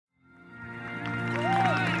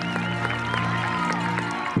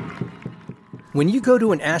When you go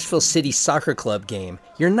to an Asheville City Soccer Club game,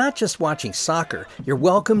 you're not just watching soccer, you're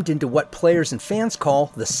welcomed into what players and fans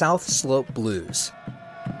call the South Slope Blues.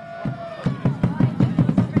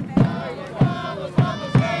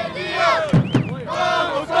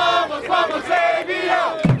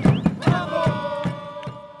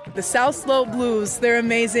 The South Slope Blues, they're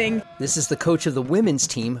amazing. This is the coach of the women's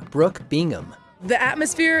team, Brooke Bingham. The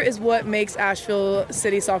atmosphere is what makes Asheville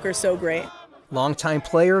City Soccer so great. Longtime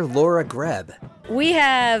player Laura Greb. We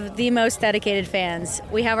have the most dedicated fans.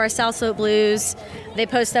 We have our South Slope Blues. They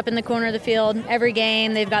post up in the corner of the field every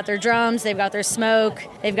game. They've got their drums, they've got their smoke,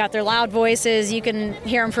 they've got their loud voices. You can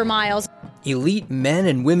hear them for miles. Elite men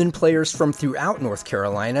and women players from throughout North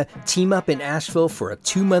Carolina team up in Asheville for a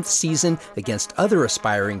 2-month season against other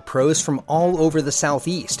aspiring pros from all over the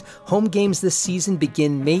Southeast. Home games this season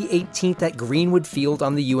begin May 18th at Greenwood Field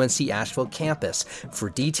on the UNC Asheville campus. For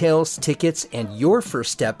details, tickets, and your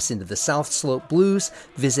first steps into the South Slope Blues,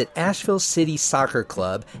 visit Asheville City Soccer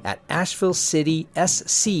Club at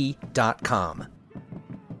ashevillecitysc.com.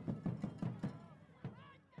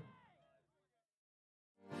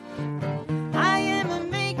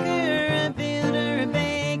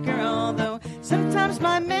 Sometimes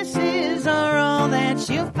my messes are all that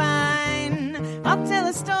you'll find. I'll tell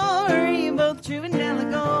a story, both true and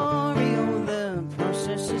allegory. Oh, the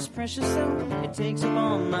process is precious, so it takes up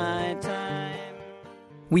all my time.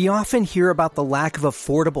 We often hear about the lack of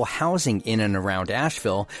affordable housing in and around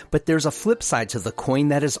Asheville, but there's a flip side to the coin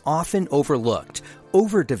that is often overlooked.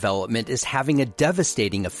 Overdevelopment is having a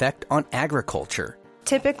devastating effect on agriculture.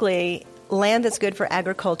 Typically, land that's good for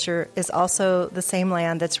agriculture is also the same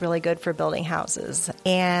land that's really good for building houses.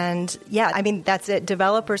 And yeah, I mean, that's it.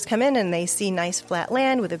 Developers come in and they see nice flat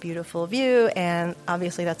land with a beautiful view, and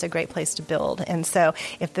obviously that's a great place to build. And so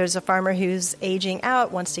if there's a farmer who's aging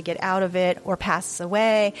out, wants to get out of it, or passes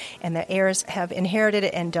away, and the heirs have inherited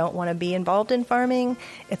it and don't want to be involved in farming,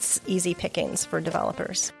 it's easy pickings for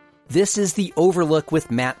developers. This is The Overlook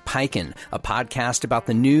with Matt Peiken, a podcast about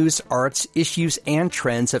the news, arts, issues, and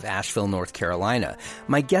trends of Asheville, North Carolina.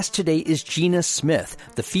 My guest today is Gina Smith,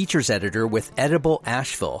 the features editor with Edible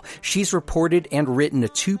Asheville. She's reported and written a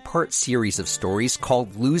 2-part series of stories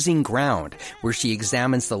called Losing Ground, where she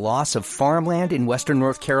examines the loss of farmland in western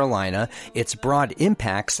North Carolina, its broad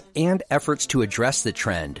impacts, and efforts to address the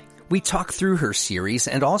trend. We talk through her series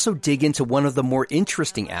and also dig into one of the more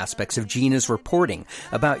interesting aspects of Gina's reporting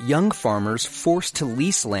about young farmers forced to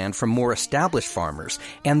lease land from more established farmers,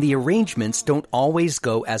 and the arrangements don't always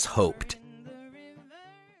go as hoped.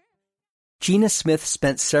 Gina Smith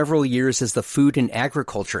spent several years as the food and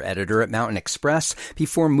agriculture editor at Mountain Express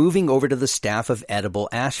before moving over to the staff of Edible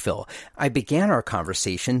Asheville. I began our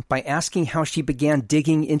conversation by asking how she began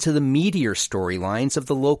digging into the meatier storylines of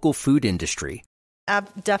the local food industry.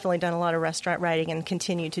 I've definitely done a lot of restaurant writing and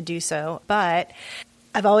continue to do so, but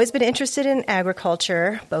I've always been interested in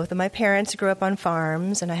agriculture. Both of my parents grew up on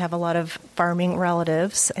farms, and I have a lot of farming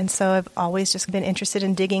relatives, and so I've always just been interested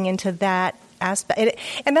in digging into that aspect.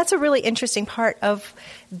 And that's a really interesting part of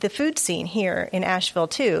the food scene here in Asheville,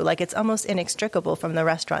 too. Like, it's almost inextricable from the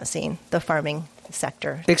restaurant scene, the farming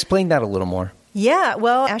sector. Explain that a little more. Yeah,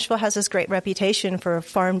 well, Asheville has this great reputation for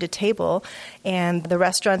farm to table, and the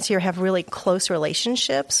restaurants here have really close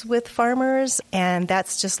relationships with farmers, and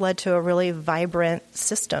that's just led to a really vibrant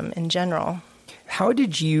system in general. How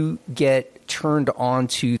did you get turned on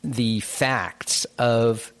to the facts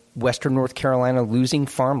of western North Carolina losing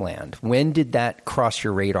farmland? When did that cross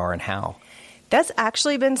your radar, and how? That's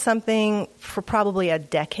actually been something for probably a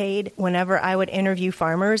decade. Whenever I would interview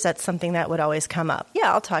farmers, that's something that would always come up.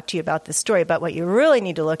 Yeah, I'll talk to you about this story, but what you really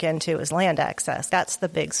need to look into is land access. That's the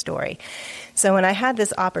big story. So when I had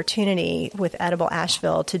this opportunity with Edible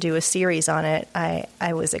Asheville to do a series on it,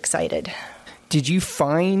 I was excited. Did you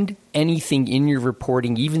find anything in your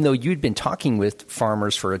reporting, even though you'd been talking with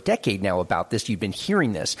farmers for a decade now about this, you'd been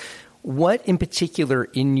hearing this, what in particular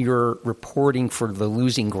in your reporting for the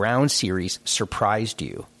Losing Ground series surprised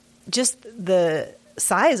you? Just the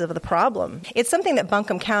size of the problem. It's something that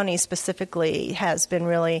Buncombe County specifically has been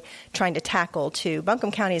really trying to tackle too.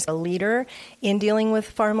 Buncombe County is a leader in dealing with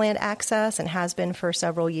farmland access and has been for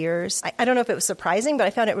several years. I don't know if it was surprising, but I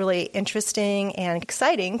found it really interesting and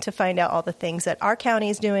exciting to find out all the things that our county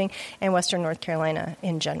is doing and Western North Carolina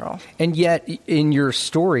in general. And yet in your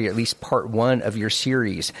story, at least part 1 of your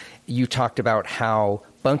series, you talked about how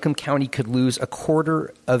Buncombe County could lose a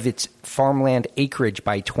quarter of its farmland acreage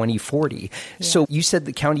by 2040. Yeah. So you said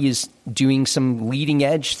the county is doing some leading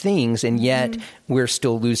edge things, and yet we're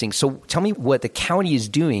still losing. So tell me what the county is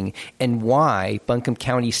doing and why Buncombe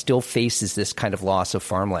County still faces this kind of loss of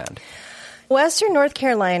farmland. Western North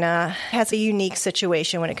Carolina has a unique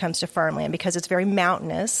situation when it comes to farmland because it's very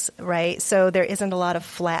mountainous, right? So there isn't a lot of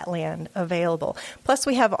flat land available. Plus,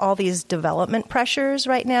 we have all these development pressures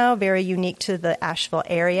right now, very unique to the Asheville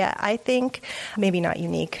area, I think. Maybe not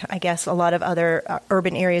unique. I guess a lot of other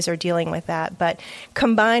urban areas are dealing with that. But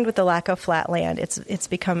combined with the lack of flat land, it's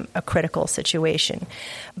become a critical situation.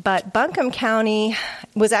 But Buncombe County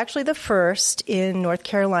was actually the first in North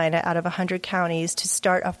Carolina out of 100 counties to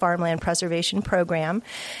start a farmland preservation program.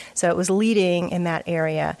 So it was leading in that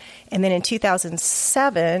area. And then in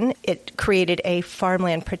 2007, it created a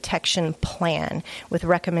farmland protection plan with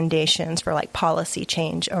recommendations for like policy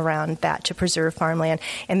change around that to preserve farmland.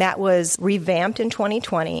 And that was revamped in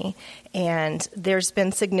 2020. And there's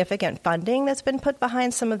been significant funding that's been put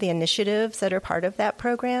behind some of the initiatives that are part of that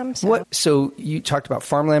program. So you talked about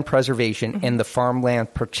farmland preservation and the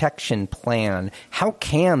farmland protection plan. How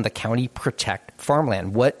can the county protect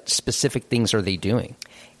farmland? What specific things are they doing?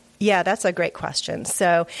 Yeah, that's a great question.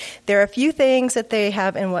 So there are a few things that they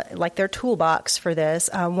have in their toolbox for this.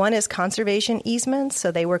 One is conservation easements.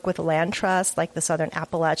 So they work with land trusts like the Southern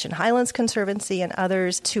Appalachian Highlands Conservancy and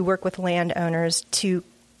others to work with landowners to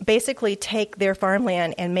basically take their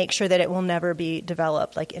farmland and make sure that it will never be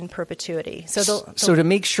developed, like in perpetuity. So to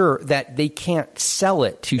make sure that they can't sell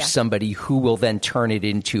it to somebody who will then turn it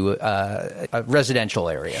into a residential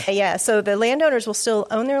area. Yeah, so the landowners will still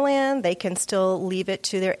own their land. They can still leave it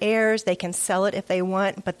to their heirs. They can sell it if they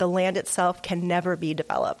want, but the land itself can never be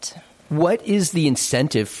developed. What is the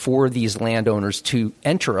incentive for these landowners to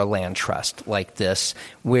enter a land trust like this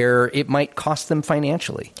where it might cost them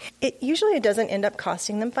financially? Usually it doesn't end up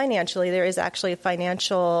costing them financially. There is actually a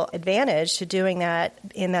financial advantage to doing that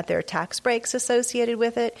in that there are tax breaks associated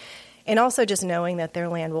with it, and also just knowing that their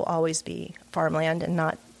land will always be farmland and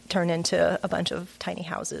not turn into a bunch of tiny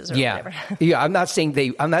houses or whatever. I'm not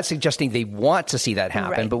suggesting they want to see that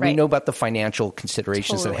happen, but we know about the financial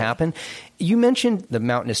considerations that happen. You mentioned the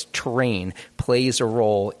mountainous terrain plays a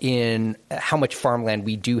role in how much farmland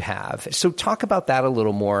we do have. So talk about that a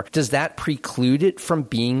little more. Does that preclude it from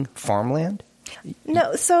being farmland?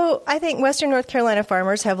 No, so I think Western North Carolina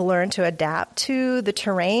farmers have learned to adapt to the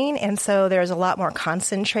terrain, and so there's a lot more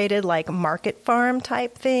concentrated, like market farm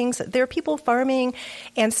type things. There are people farming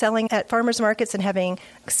and selling at farmers markets and having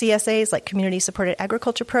CSAs, like community supported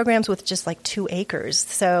agriculture programs, with just like 2 acres.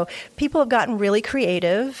 So people have gotten really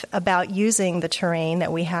creative about using the terrain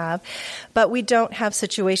that we have, but we don't have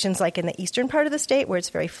situations like in the eastern part of the state where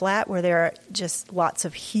it's very flat, where there are just lots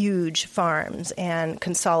of huge farms and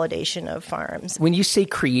consolidation of farms. When you say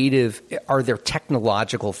creative, are there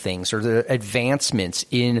technological things or there advancements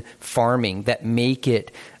in farming that make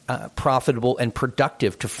it profitable and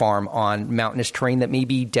productive to farm on mountainous terrain that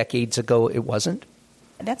maybe decades ago it wasn't?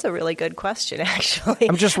 That's a really good question, actually.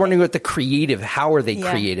 I'm just wondering how are they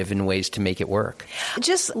creative in ways to make it work?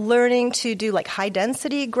 Just learning to do like high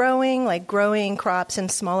density growing, like growing crops in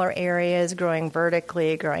smaller areas, growing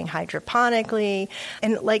vertically, growing hydroponically,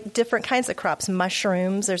 and like different kinds of crops.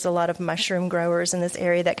 Mushrooms, there's a lot of mushroom growers in this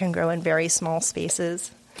area that can grow in very small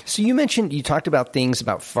spaces. So you talked about things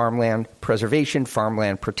about farmland preservation,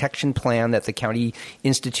 farmland protection plan that the county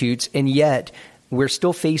institutes, and yet we're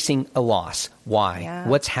still facing a loss. Why? Yeah.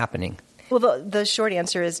 What's happening? Well, the short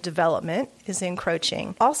answer is development is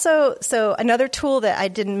encroaching. Also, so another tool that I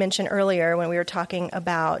didn't mention earlier when we were talking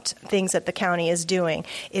about things that the county is doing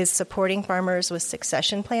is supporting farmers with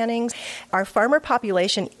succession planning. Our farmer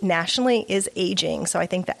population nationally is aging. So I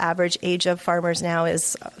think the average age of farmers now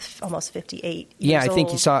is almost 58 years old. I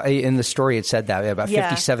think you saw in the story it said that, about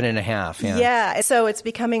 57 and a half. Yeah, so it's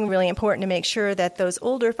becoming really important to make sure that those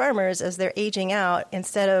older farmers, as they're aging out,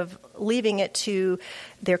 instead of leaving it to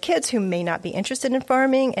their kids who may not be interested in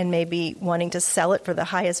farming and may be wanting to sell it for the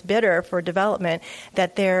highest bidder for development,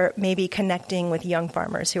 that they're maybe connecting with young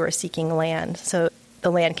farmers who are seeking land so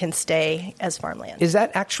the land can stay as farmland. Is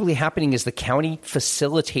that actually happening? Is the county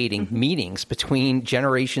facilitating meetings between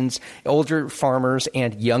generations, older farmers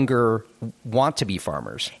and younger want-to-be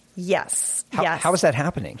farmers? Yes. How is that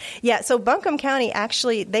happening? Yeah, so Buncombe County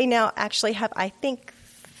they now have, I think,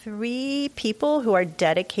 3 people who are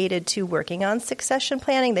dedicated to working on succession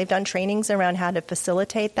planning. They've done trainings around how to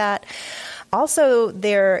facilitate that. Also,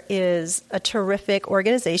 there is a terrific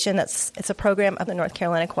organization it's a program of the North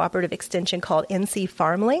Carolina Cooperative Extension called NC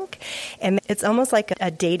Farm Link, and it's almost like a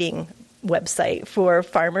dating website for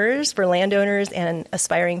farmers, for landowners and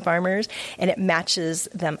aspiring farmers, and it matches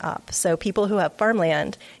them up. So people who have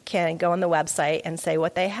farmland can go on the website and say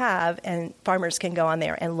what they have, and farmers can go on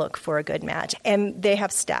there and look for a good match. And they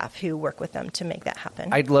have staff who work with them to make that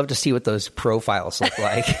happen. I'd love to see what those profiles look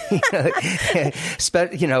like.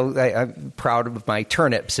 I'm proud of my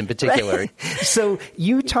turnips in particular. Right. So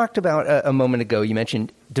you talked about a moment ago, you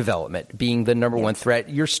mentioned development being the number one threat.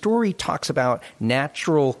 Your story talks about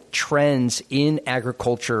natural trends in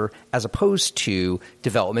agriculture as opposed to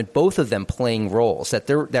development, both of them playing roles,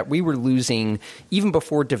 that we were losing even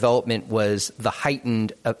before development was the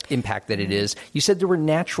heightened impact that it is. You said there were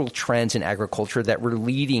natural trends in agriculture that were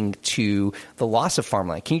leading to the loss of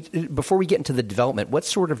farmland. Before we get into the development, what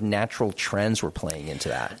sort of natural trends were playing into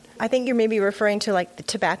that? I think you're maybe referring to like the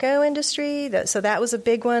tobacco industry. So that was a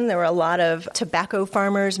big one. There were a lot of tobacco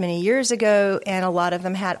farmers many years ago, and a lot of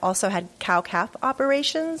them also had cow-calf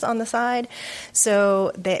operations on the side.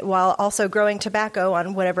 So while also growing tobacco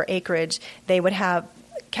on whatever acreage, they would have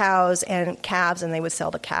cows and calves, and they would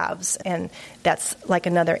sell the calves. And that's like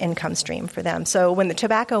another income stream for them. So when the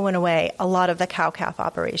tobacco went away, a lot of the cow-calf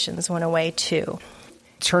operations went away too.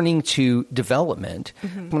 Turning to development,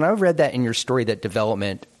 when I read that in your story that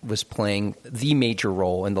development was playing the major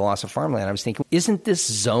role in the loss of farmland, I was thinking, isn't this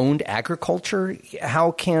zoned agriculture?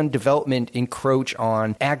 How can development encroach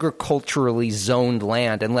on agriculturally zoned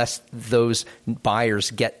land unless those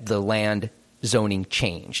buyers get the land zoning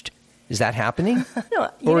changed? Is that happening?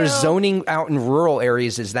 Is zoning out in rural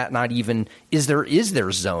areas, is that not even, is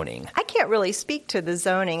there zoning? I can't really speak to the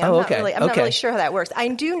zoning. I'm not really sure how that works. I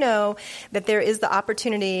do know that there is the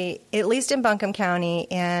opportunity, at least in Buncombe County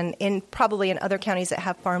and probably in other counties that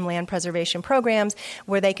have farmland preservation programs,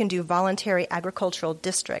 where they can do voluntary agricultural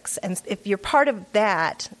districts. And if you're part of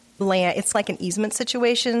that land, it's like an easement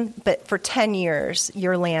situation, but for 10 years,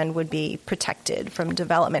 your land would be protected from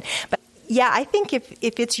development. But yeah, I think if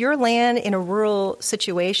it's your land in a rural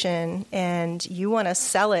situation and you want to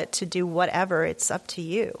sell it to do whatever, it's up to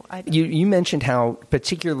you. You mentioned how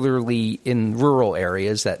particularly in rural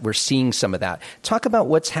areas that we're seeing some of that. Talk about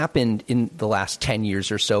what's happened in the last 10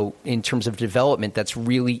 years or so in terms of development that's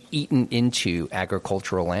really eaten into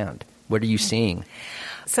agricultural land. What are you seeing?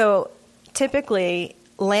 So typically,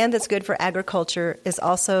 land that's good for agriculture is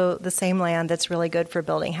also the same land that's really good for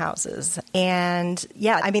building houses. And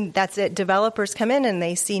that's it. Developers come in and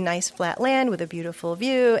they see nice flat land with a beautiful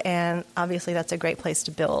view, and obviously that's a great place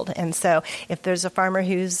to build. And so if there's a farmer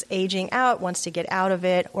who's aging out, wants to get out of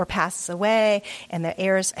it, or passes away, and the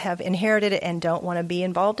heirs have inherited it and don't want to be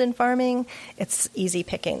involved in farming, it's easy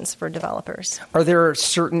pickings for developers. Are there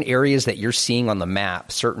certain areas that you're seeing on the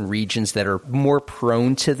map, certain regions that are more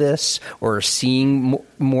prone to this or are seeing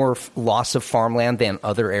more loss of farmland than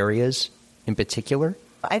other areas in particular?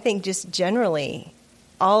 I think just generally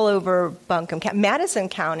all over Buncombe County. Madison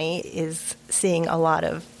County is seeing a lot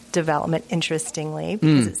of development, interestingly,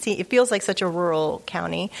 because it feels like such a rural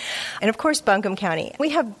county. And of course, Buncombe County. We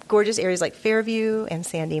have gorgeous areas like Fairview and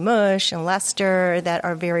Sandy Mush and Leicester that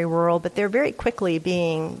are very rural, but they're very quickly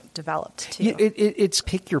being developed too. It's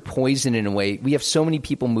pick your poison in a way. We have so many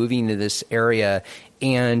people moving to this area,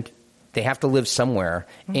 and they have to live somewhere.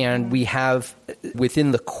 And we have,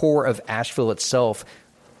 within the core of Asheville itself,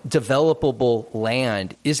 developable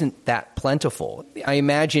land isn't that plentiful. I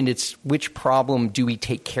imagine it's which problem do we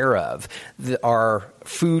take care of? Our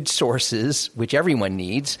food sources, which everyone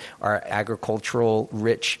needs, our agricultural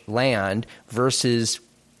rich land versus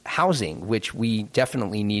housing, which we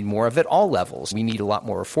definitely need more of at all levels. We need a lot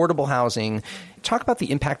more affordable housing. Talk about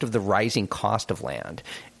the impact of the rising cost of land.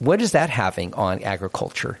 What is that having on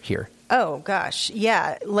agriculture here? Oh, gosh.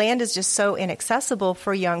 Yeah. Land is just so inaccessible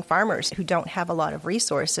for young farmers who don't have a lot of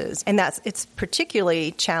resources. And it's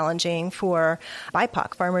particularly challenging for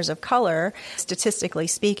BIPOC farmers of color. Statistically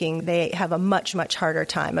speaking, they have a much, much harder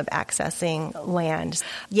time of accessing land.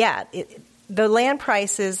 Yeah. The land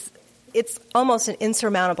prices, it's almost an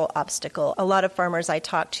insurmountable obstacle. A lot of farmers I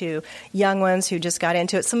talk to, young ones who just got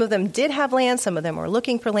into it, some of them did have land, some of them were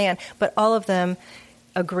looking for land, but all of them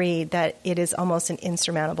agreed that it is almost an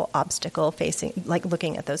insurmountable obstacle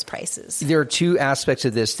looking at those prices. There are two aspects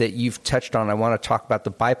of this that you've touched on. I want to talk about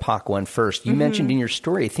the BIPOC one first. You mentioned in your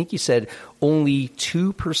story, I think you said only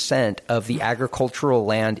 2% of the agricultural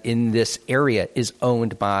land in this area is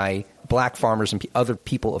owned by black farmers and other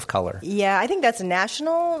people of color? Yeah, I think that's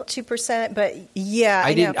national, 2%, but yeah.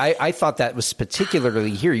 I thought that was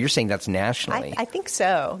particularly here. You're saying that's nationally. I think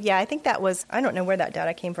so. Yeah, I think that was, I don't know where that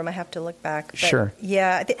data came from. I have to look back. But sure.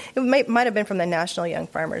 Yeah, I think it might have been from the National Young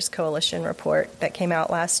Farmers Coalition report that came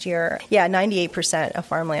out last year. Yeah, 98% of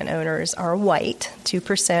farmland owners are white,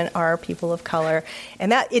 2% are people of color.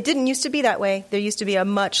 And that it didn't used to be that way. There used to be a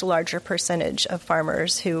much larger percentage of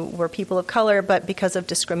farmers who were people of color, but because of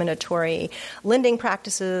discriminatory lending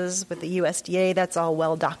practices with the USDA, that's all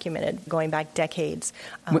well documented going back decades.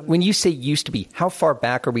 When you say used to be, how far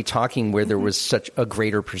back are we talking where there was such a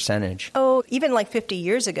greater percentage? Oh, even like 50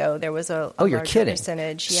 years ago, there was a you're larger kidding.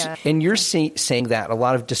 Percentage. Yeah. And you're saying that a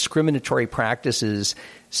lot of discriminatory practices,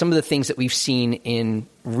 some of the things that we've seen in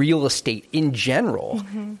real estate in general,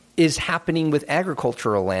 is happening with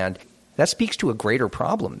agricultural land. That speaks to a greater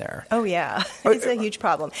problem there. Oh, yeah. It's a huge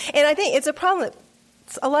problem. And I think it's a problem that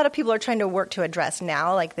a lot of people are trying to work to address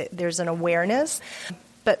now, like there's an awareness.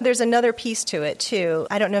 But there's another piece to it, too.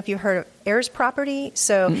 I don't know if you've heard of heirs property.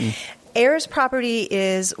 So heirs property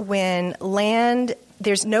is when land,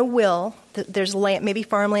 there's no will. There's land, maybe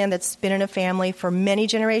farmland that's been in a family for many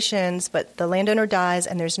generations, but the landowner dies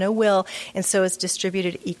and there's no will, and so it's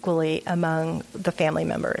distributed equally among the family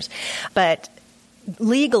members. But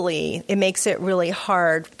legally, it makes it really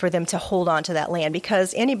hard for them to hold on to that land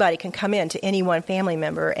because anybody can come in to any one family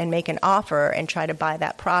member and make an offer and try to buy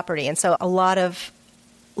that property. And so a lot of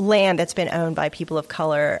land that's been owned by people of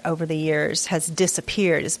color over the years has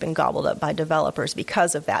disappeared, has been gobbled up by developers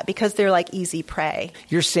because of that, because they're like easy prey.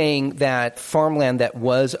 You're saying that farmland that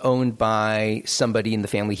was owned by somebody in the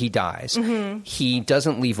family, he dies, he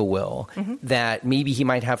doesn't leave a will, that maybe he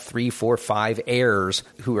might have 3, 4, 5 heirs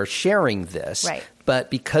who are sharing this. Right. But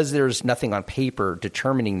because there's nothing on paper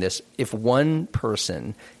determining this, if one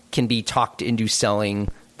person can be talked into selling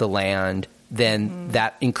the land, then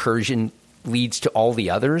that incursion leads to all the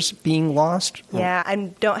others being lost? Yeah, I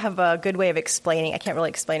don't have a good way of explaining. I can't really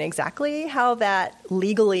explain exactly how that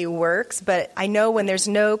legally works, but I know when there's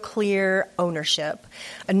no clear ownership,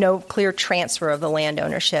 no clear transfer of the land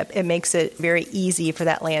ownership, it makes it very easy for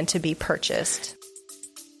that land to be purchased.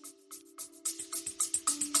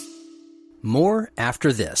 More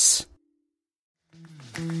after this.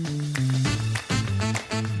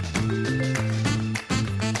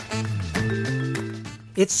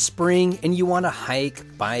 It's spring and you want to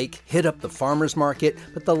hike, bike, hit up the farmer's market,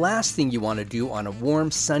 but the last thing you want to do on a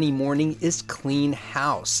warm, sunny morning is clean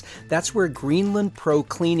house. That's where Greenland Pro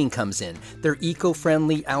Cleaning comes in. They're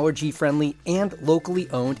eco-friendly, allergy-friendly, and locally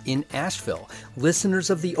owned in Asheville.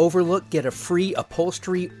 Listeners of The Overlook get a free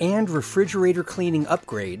upholstery and refrigerator cleaning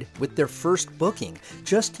upgrade with their first booking.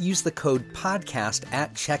 Just use the code PODCAST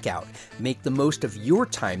at checkout. Make the most of your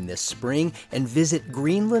time this spring and visit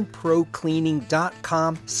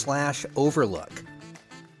greenlandprocleaning.com/overlook.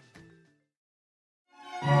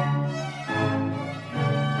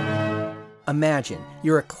 Imagine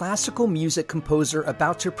you're a classical music composer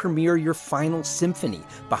about to premiere your final symphony.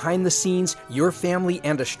 Behind the scenes, your family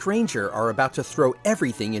and a stranger are about to throw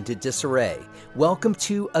everything into disarray. Welcome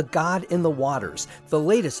to A God in the Waters, the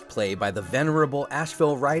latest play by the venerable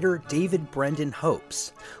Asheville writer David Brendan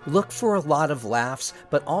Hopes. Look for a lot of laughs,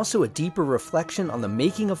 but also a deeper reflection on the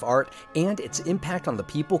making of art and its impact on the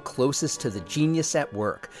people closest to the genius at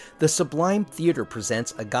work. The Sublime Theater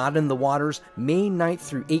presents A God in the Waters May 9th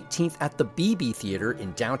through 18th at the BB Theater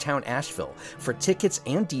in downtown Asheville. For tickets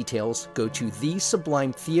and details, go to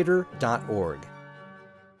thesublimetheater.org.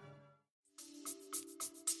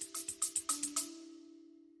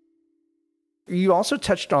 You also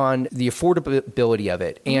touched on the affordability of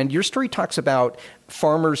it, and your story talks about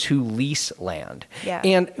farmers who lease land,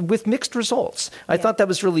 and with mixed results. I thought that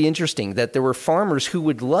was really interesting, that there were farmers who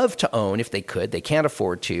would love to own if they could, they can't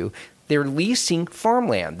afford to. They're leasing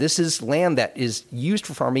farmland. This is land that is used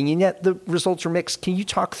for farming, and yet the results are mixed. Can you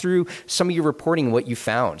talk through some of your reporting and what you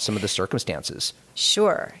found, some of the circumstances?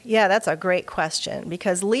 Sure. Yeah, that's a great question,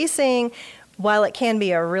 because leasing, while it can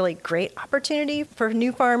be a really great opportunity for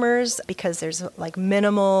new farmers because there's like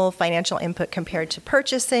minimal financial input compared to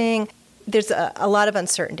purchasing, there's a lot of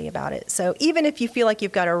uncertainty about it. So even if you feel like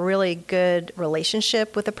you've got a really good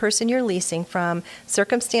relationship with the person you're leasing from,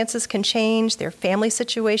 circumstances can change, their family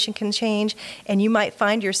situation can change, and you might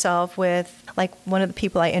find yourself with, like one of the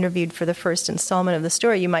people I interviewed for the first installment of the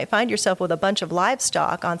story, you might find yourself with a bunch of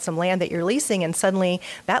livestock on some land that you're leasing, and suddenly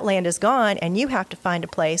that land is gone, and you have to find a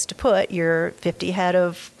place to put your 50 head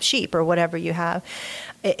of sheep or whatever you have.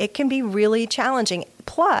 It can be really challenging.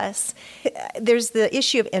 Plus, there's the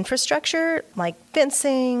issue of infrastructure, like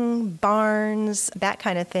fencing, barns, that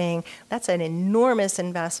kind of thing. That's an enormous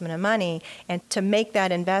investment of money. And to make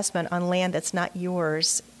that investment on land that's not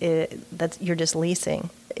yours, that you're just leasing,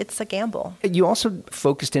 it's a gamble. You also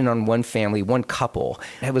focused in on one family, one couple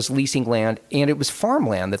that was leasing land, and it was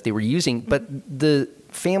farmland that they were using, but the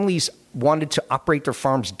families wanted to operate their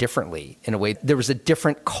farms differently in a way. There was a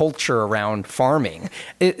different culture around farming.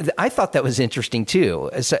 I thought that was interesting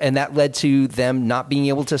too. And that led to them not being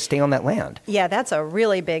able to stay on that land. Yeah, that's a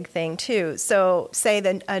really big thing too. So say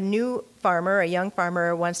that a new farmer, a young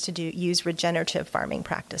farmer, wants to use regenerative farming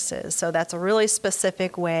practices. So that's a really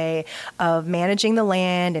specific way of managing the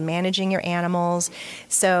land and managing your animals.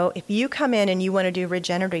 So if you come in and you want to do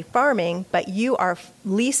regenerative farming, but you are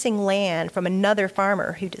leasing land from another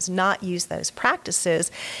farmer who does not use those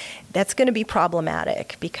practices, that's going to be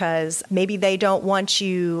problematic because maybe they don't want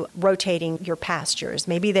you rotating your pastures.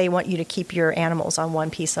 Maybe they want you to keep your animals on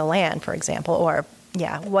one piece of land, for example, or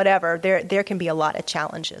whatever. There can be a lot of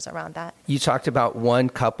challenges around that. You talked about one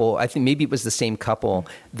couple, I think maybe it was the same couple,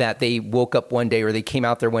 that they woke up one day or they came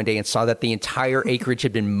out there one day and saw that the entire acreage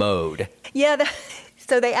had been mowed. Yeah,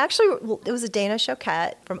 so they actually, it was a Dana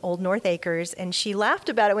Choquette from Old North Acres, and she laughed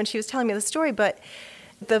about it when she was telling me the story, but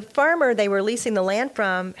the farmer they were leasing the land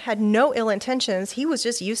from had no ill intentions. He was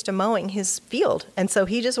just used to mowing his field. And so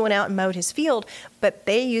he just went out and mowed his field. But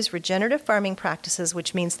they use regenerative farming practices,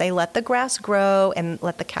 which means they let the grass grow and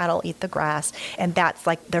let the cattle eat the grass. And that's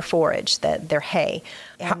like their forage, their hay.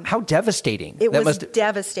 How devastating. It was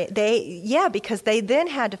devastating. Because they then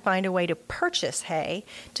had to find a way to purchase hay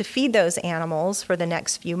to feed those animals for the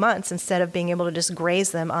next few months instead of being able to just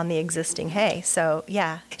graze them on the existing hay. So,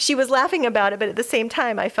 she was laughing about it, but at the same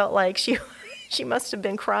time, I felt like she must have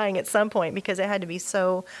been crying at some point because it had to be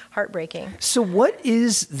so heartbreaking. So what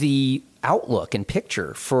is the outlook and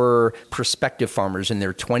picture for prospective farmers in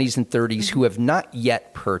their 20s and 30s who have not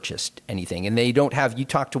yet purchased anything? And they don't have, you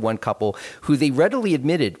talked to one couple who they readily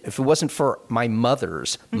admitted, if it wasn't for my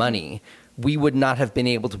mother's money, we would not have been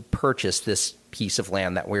able to purchase this piece of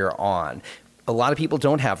land that we're on. A lot of people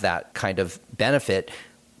don't have that kind of benefit.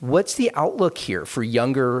 What's the outlook here for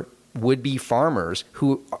younger would-be farmers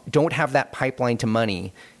who don't have that pipeline to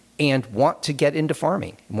money and want to get into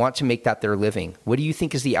farming, want to make that their living? What do you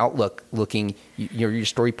think is the outlook looking? Your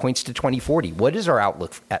story points to 2040. What is our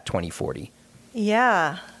outlook at 2040?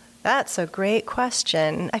 Yeah, that's a great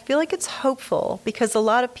question. I feel like it's hopeful because a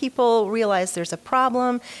lot of people realize there's a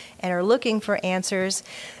problem and are looking for answers.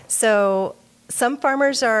 So some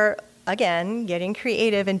farmers are, again, getting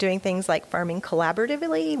creative and doing things like farming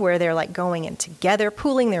collaboratively, where they're like going in together,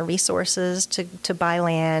 pooling their resources to buy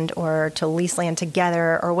land or to lease land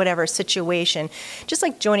together or whatever situation, just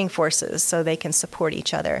like joining forces so they can support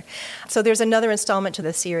each other. So there's another installment to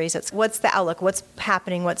the series. It's what's the outlook, what's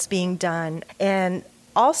happening, what's being done. And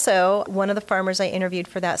also, one of the farmers I interviewed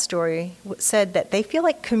for that story said that they feel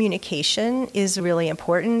like communication is really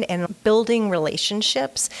important and building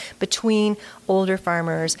relationships between older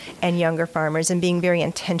farmers and younger farmers and being very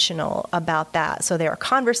intentional about that. So there are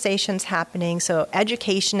conversations happening. So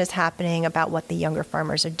education is happening about what the younger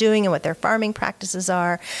farmers are doing and what their farming practices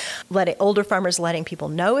are. Older farmers letting people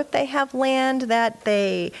know if they have land that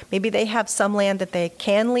maybe they have some land that they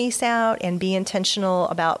can lease out and be intentional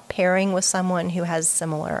about pairing with someone who has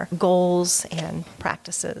similar goals and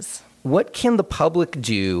practices. What can the public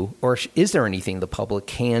do, or is there anything the public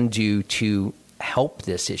can do to help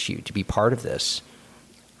this issue, to be part of this?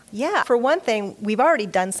 Yeah, for one thing, we've already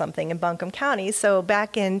done something in Buncombe County. So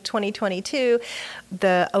back in 2022,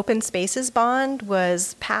 the Open Spaces Bond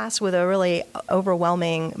was passed with a really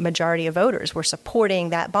overwhelming majority of voters. We're supporting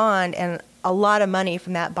that bond, and a lot of money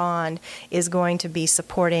from that bond is going to be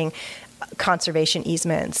supporting conservation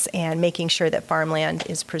easements and making sure that farmland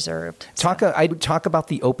is preserved. I would talk about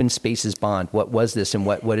the Open Spaces Bond. What was this and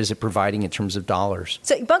what is it providing in terms of dollars?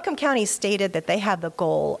 So Buncombe County stated that they have the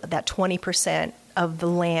goal that 20% of the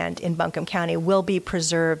land in Buncombe County will be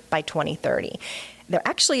preserved by 2030. They're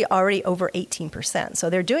actually already over 18%,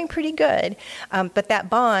 so they're doing pretty good. But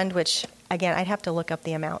that bond, which, again, I'd have to look up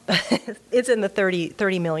the amount. It's in the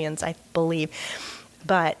 30 millions, I believe.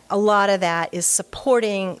 But a lot of that is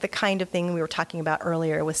supporting the kind of thing we were talking about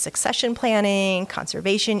earlier with succession planning,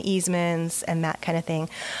 conservation easements, and that kind of thing,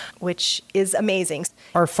 which is amazing.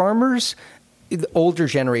 Are farmers the older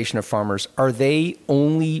generation of farmers, are they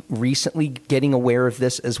only recently getting aware of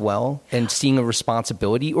this as well and seeing a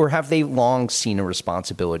responsibility, or have they long seen a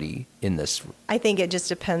responsibility in this? I think it just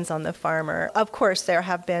depends on the farmer. Of course, there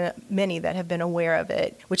have been many that have been aware of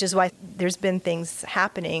it, which is why there's been things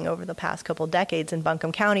happening over the past couple decades in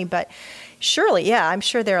Buncombe County. But surely, yeah, I'm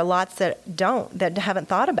sure there are lots that haven't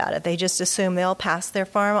thought about it. They just assume they'll pass their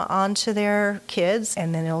farm on to their kids,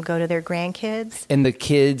 and then it'll go to their grandkids. And the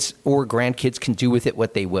kids or grandkids can do with it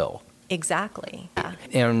what they will. Exactly. Yeah.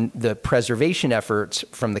 And the preservation efforts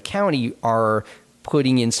from the county are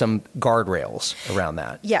putting in some guardrails around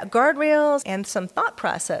that. Yeah, guardrails and some thought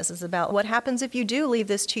processes about what happens if you do leave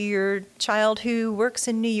this to your child who works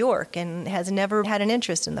in New York and has never had an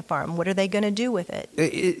interest in the farm. What are they going to do with it?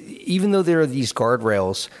 Even though there are these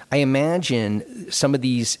guardrails, I imagine some of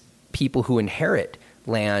these people who inherit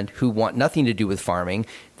land who want nothing to do with farming,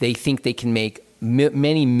 they think they can make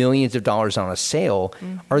many millions of dollars on a sale.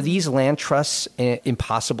 Mm-hmm. Are these land trusts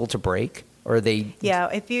impossible to break? Or are they? Yeah,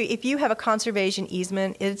 if you have a conservation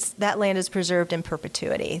easement, that land is preserved in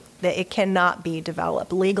perpetuity. That it cannot be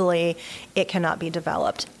developed legally. It cannot be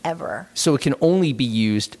developed ever. So it can only be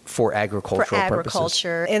used for agricultural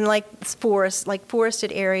agriculture. purposes. And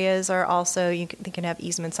forested areas are also they can have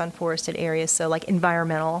easements on forested areas. So like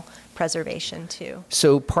environmental preservation too.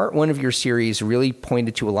 So part one of your series really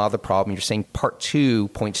pointed to a lot of the problem. You're saying part two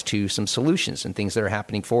points to some solutions and things that are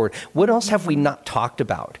happening forward. What else have we not talked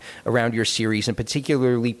about around your series, and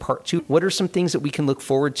particularly part two? What are some things that we can look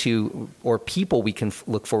forward to, or people we can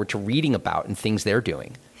look forward to reading about and things they're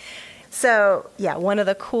doing? So, yeah, one of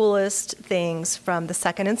the coolest things from the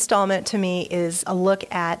second installment to me is a look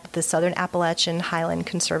at the Southern Appalachian Highland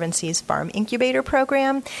Conservancy's Farm Incubator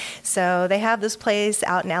Program. So they have this place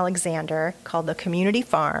out in Alexander called the Community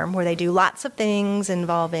Farm, where they do lots of things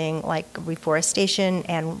involving like reforestation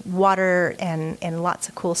and water and lots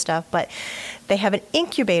of cool stuff. But they have an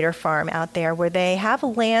incubator farm out there where they have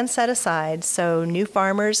land set aside so new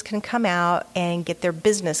farmers can come out and get their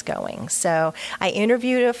business going. So I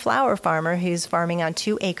interviewed a flower farmer who's farming on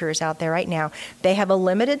 2 acres out there right now. They have a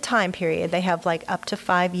limited time period. They have like up to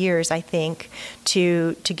 5 years, I think,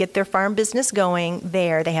 to get their farm business going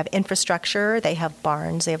there. They have infrastructure. They have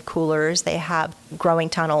barns. They have coolers. They have growing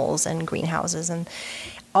tunnels and greenhouses and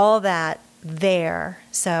all that there.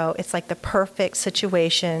 So it's like the perfect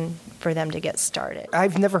situation for them to get started.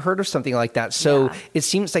 I've never heard of something like that. So Yeah. It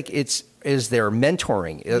seems like is there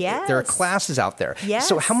mentoring? Yes. There are classes out there. Yes.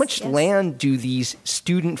 So how much land do these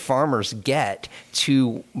student farmers get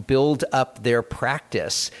to build up their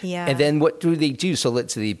practice? Yeah. And then what do they do? So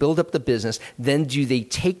let's say they build up the business. Then do they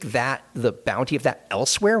take the bounty of that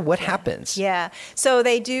elsewhere? What happens? Yeah. So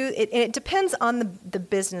they do. It depends on the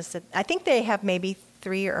business. I think they have maybe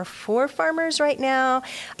 3 or 4 farmers right now.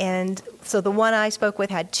 And so the one I spoke with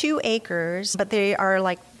had 2 acres, but they are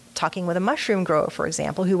like talking with a mushroom grower, for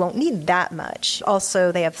example, who won't need that much.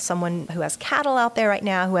 Also, they have someone who has cattle out there right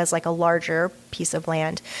now who has like a larger piece of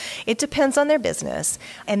land. It depends on their business.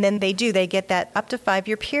 And then they get that up to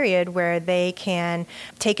 5-year period where they can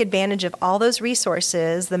take advantage of all those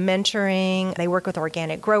resources, the mentoring. They work with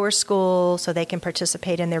organic grower school so they can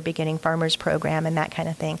participate in their beginning farmers program and that kind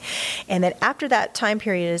of thing. And then after that time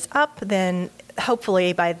period is up, then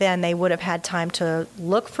hopefully by then they would have had time to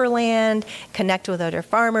look for land, connect with other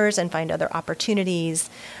farmers, and find other opportunities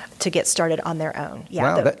to get started on their own.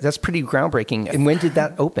 Yeah, wow, that's pretty groundbreaking. And when did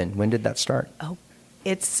that open? When did that start? Oh,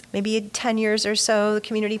 it's maybe 10 years or so. The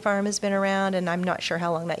community farm has been around, and I'm not sure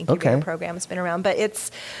how long that incubator program has been around.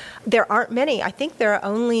 But there aren't many. I think there are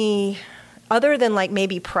only, other than like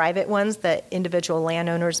maybe private ones that individual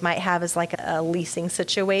landowners might have as like a leasing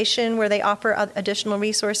situation where they offer additional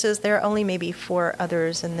resources, there are only maybe 4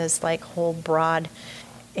 others in this like whole broad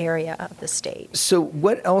area of the state. So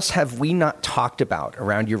what else have we not talked about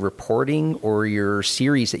around your reporting or your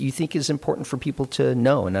series that you think is important for people to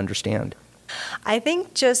know and understand? I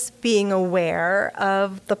think just being aware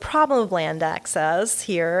of the problem of land access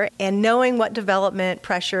here and knowing what development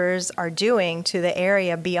pressures are doing to the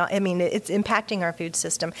area beyond, I mean, it's impacting our food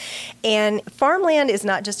system. And farmland is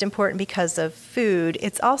not just important because of food,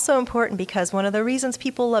 it's also important because one of the reasons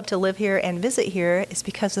people love to live here and visit here is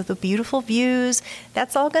because of the beautiful views.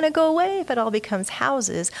 That's all going to go away if it all becomes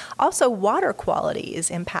houses. Also, water quality is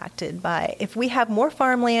impacted by, if we have more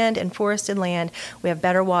farmland and forested land, we have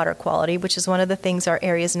better water quality, which is one of the things our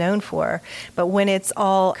area is known for. But when it's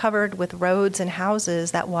all covered with roads and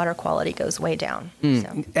houses, that water quality goes way down.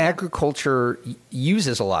 So, agriculture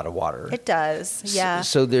uses a lot of water. It does, yeah.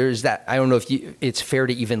 So there's that. I don't know if it's fair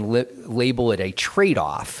to even label it a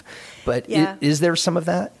trade-off, but is there some of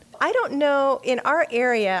that? I don't know in our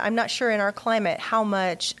area, I'm not sure in our climate how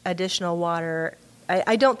much additional water.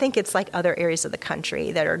 I don't think it's like other areas of the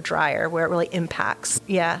country that are drier where it really impacts.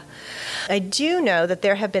 Yeah. I do know that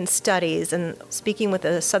there have been studies, and speaking with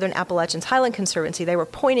the Southern Appalachians Highland Conservancy, they were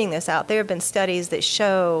pointing this out. There have been studies that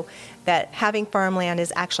show that having farmland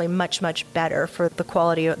is actually much, much better for the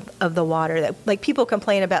quality of the water. That, like, people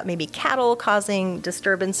complain about maybe cattle causing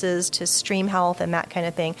disturbances to stream health and that kind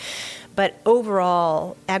of thing. But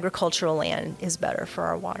overall, agricultural land is better for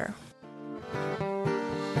our water.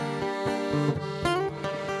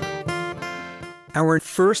 Our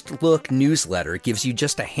First Look newsletter gives you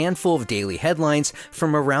just a handful of daily headlines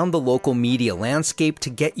from around the local media landscape to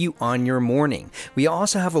get you on your morning. We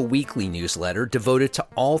also have a weekly newsletter devoted to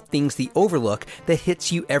all things The Overlook that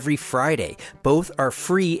hits you every Friday. Both are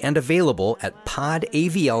free and available at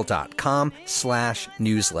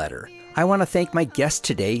podavl.com/newsletter. I want to thank my guest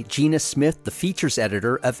today, Gina Smith, the features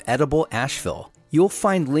editor of Edible Asheville. You'll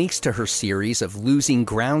find links to her series of losing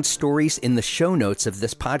ground stories in the show notes of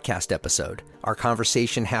this podcast episode. Our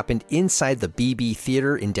conversation happened inside the BB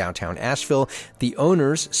Theater in downtown Asheville. The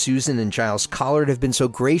owners, Susan and Giles Collard, have been so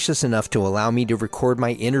gracious enough to allow me to record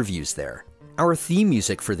my interviews there. Our theme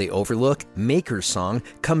music for The Overlook, Maker's Song,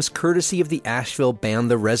 comes courtesy of the Asheville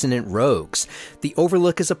band The Resonant Rogues. The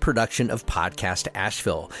Overlook is a production of Podcast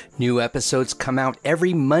Asheville. New episodes come out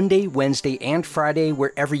every Monday, Wednesday, and Friday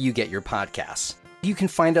wherever you get your podcasts. You can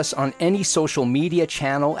find us on any social media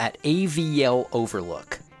channel at AVL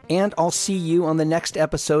Overlook. And I'll see you on the next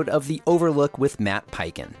episode of The Overlook with Matt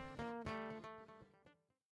Peiken.